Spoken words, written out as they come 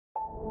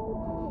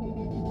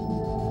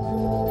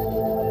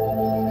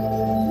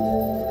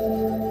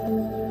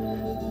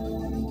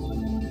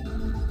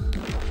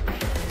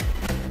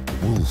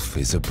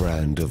is a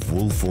brand of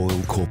Wolf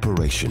Oil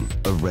Corporation,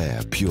 a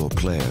rare pure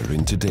player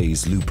in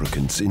today's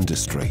lubricants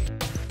industry.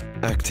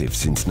 Active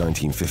since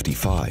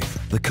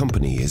 1955, the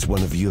company is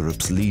one of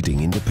Europe's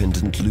leading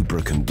independent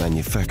lubricant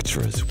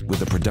manufacturers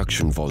with a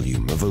production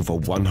volume of over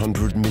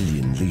 100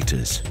 million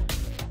litres.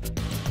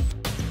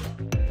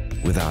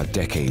 With our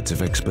decades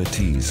of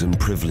expertise and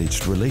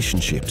privileged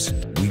relationships,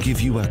 we give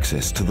you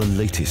access to the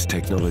latest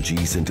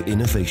technologies and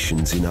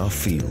innovations in our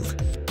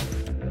field.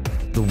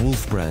 The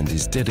Wolf brand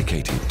is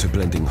dedicated to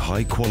blending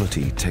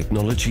high-quality,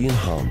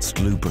 technology-enhanced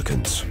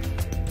lubricants.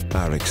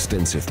 Our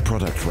extensive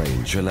product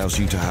range allows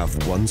you to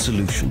have one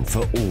solution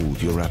for all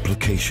your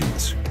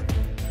applications.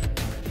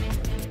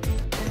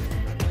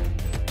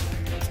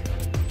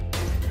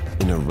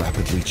 In a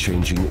rapidly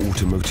changing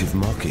automotive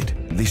market,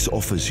 this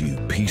offers you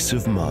peace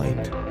of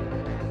mind.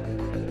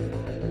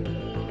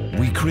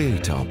 We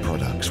create our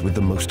products with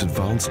the most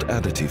advanced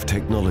additive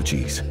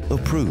technologies,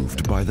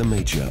 approved by the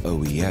major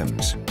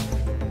OEMs.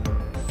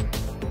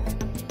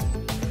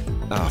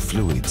 Our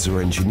fluids are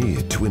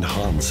engineered to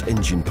enhance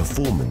engine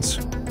performance,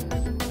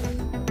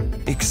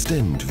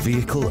 extend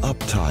vehicle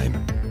uptime,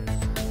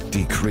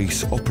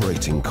 decrease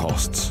operating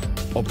costs,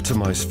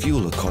 optimize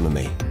fuel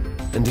economy,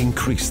 and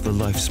increase the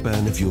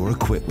lifespan of your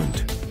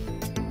equipment.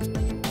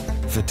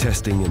 For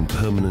testing and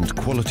permanent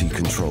quality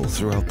control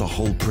throughout the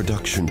whole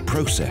production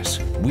process,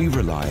 we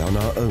rely on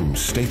our own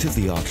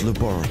state-of-the-art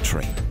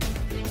laboratory.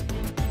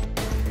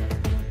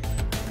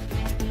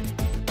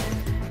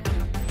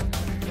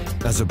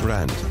 As a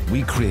brand,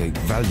 we create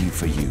value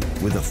for you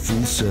with a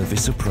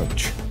full-service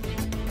approach.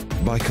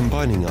 By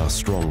combining our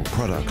strong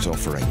product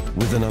offering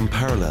with an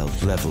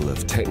unparalleled level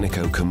of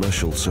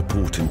technico-commercial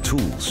support and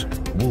tools,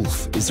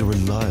 Wolf is a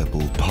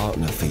reliable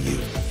partner for you.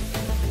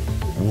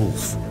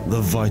 Wolf,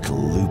 the vital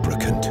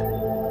lubricant.